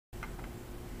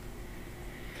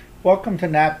Welcome to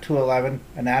NAP 211,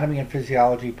 Anatomy and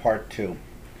Physiology Part 2.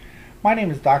 My name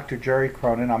is Dr. Jerry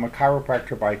Cronin. I'm a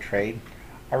chiropractor by trade.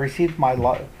 I received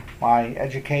my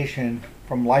education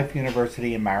from Life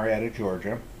University in Marietta,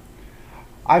 Georgia.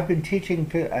 I've been teaching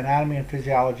anatomy and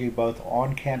physiology both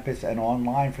on campus and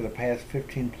online for the past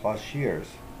 15 plus years.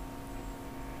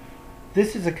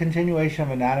 This is a continuation of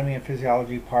Anatomy and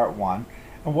Physiology Part 1,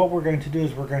 and what we're going to do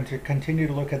is we're going to continue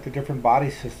to look at the different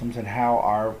body systems and how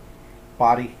our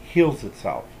body heals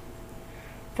itself.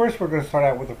 First, we're going to start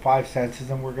out with the five senses,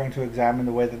 and we're going to examine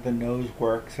the way that the nose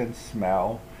works and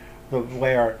smell, the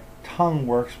way our tongue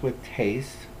works with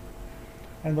taste,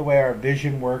 and the way our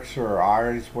vision works, or our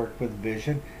eyes work with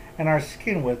vision, and our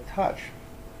skin with touch.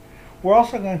 We're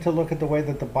also going to look at the way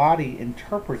that the body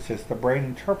interprets this, the brain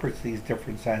interprets these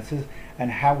different senses, and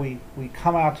how we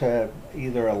come out to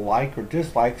either a like or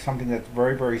dislike something that's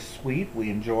very, very sweet,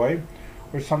 we enjoy,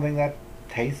 or something that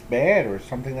tastes bad, or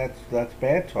something that's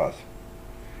bad to us.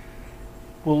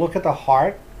 We'll look at the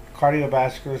heart,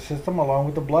 cardiovascular system, along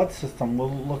with the blood system. We'll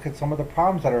look at some of the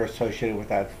problems that are associated with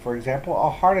that. For example, a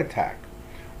heart attack.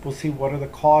 We'll see what are the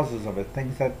causes of it,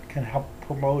 things that can help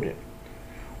promote it.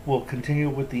 We'll continue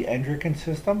with the endocrine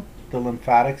system, the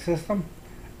lymphatic system,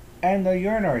 and the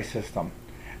urinary system.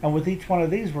 And with each one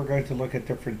of these, we're going to look at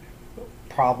different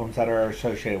problems that are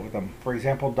associated with them. For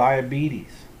example,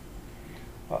 diabetes,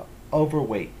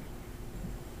 overweight,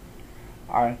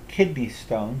 kidney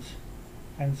stones,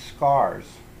 and scars.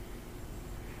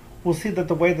 We'll see that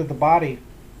the way that the body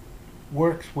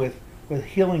works with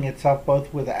healing itself,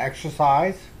 both with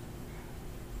exercise,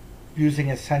 using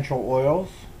essential oils,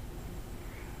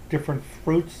 different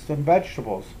fruits and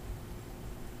vegetables.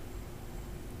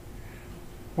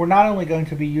 We're not only going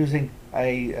to be using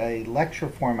a lecture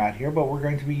format here, but we're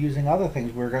going to be using other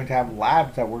things. We're going to have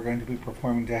labs that we're going to be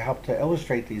performing to help to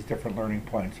illustrate these different learning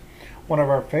points. One of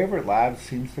our favorite labs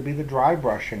seems to be the dry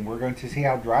brushing. We're going to see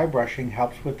how dry brushing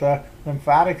helps with the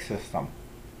lymphatic system.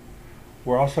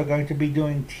 We're also going to be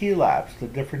doing tea labs, the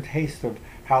different tastes of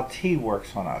how tea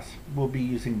works on us. We'll be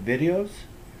using videos,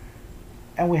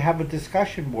 and we have a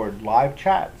discussion board, live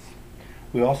chats.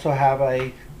 We also have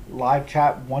a live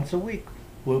chat once a week.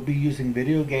 We'll be using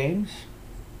video games,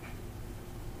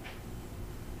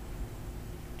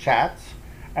 chats,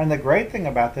 and the great thing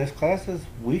about this class is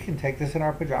we can take this in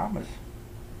our pajamas.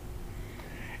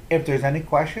 If there's any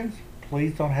questions,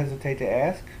 please don't hesitate to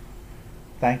ask.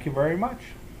 Thank you very much.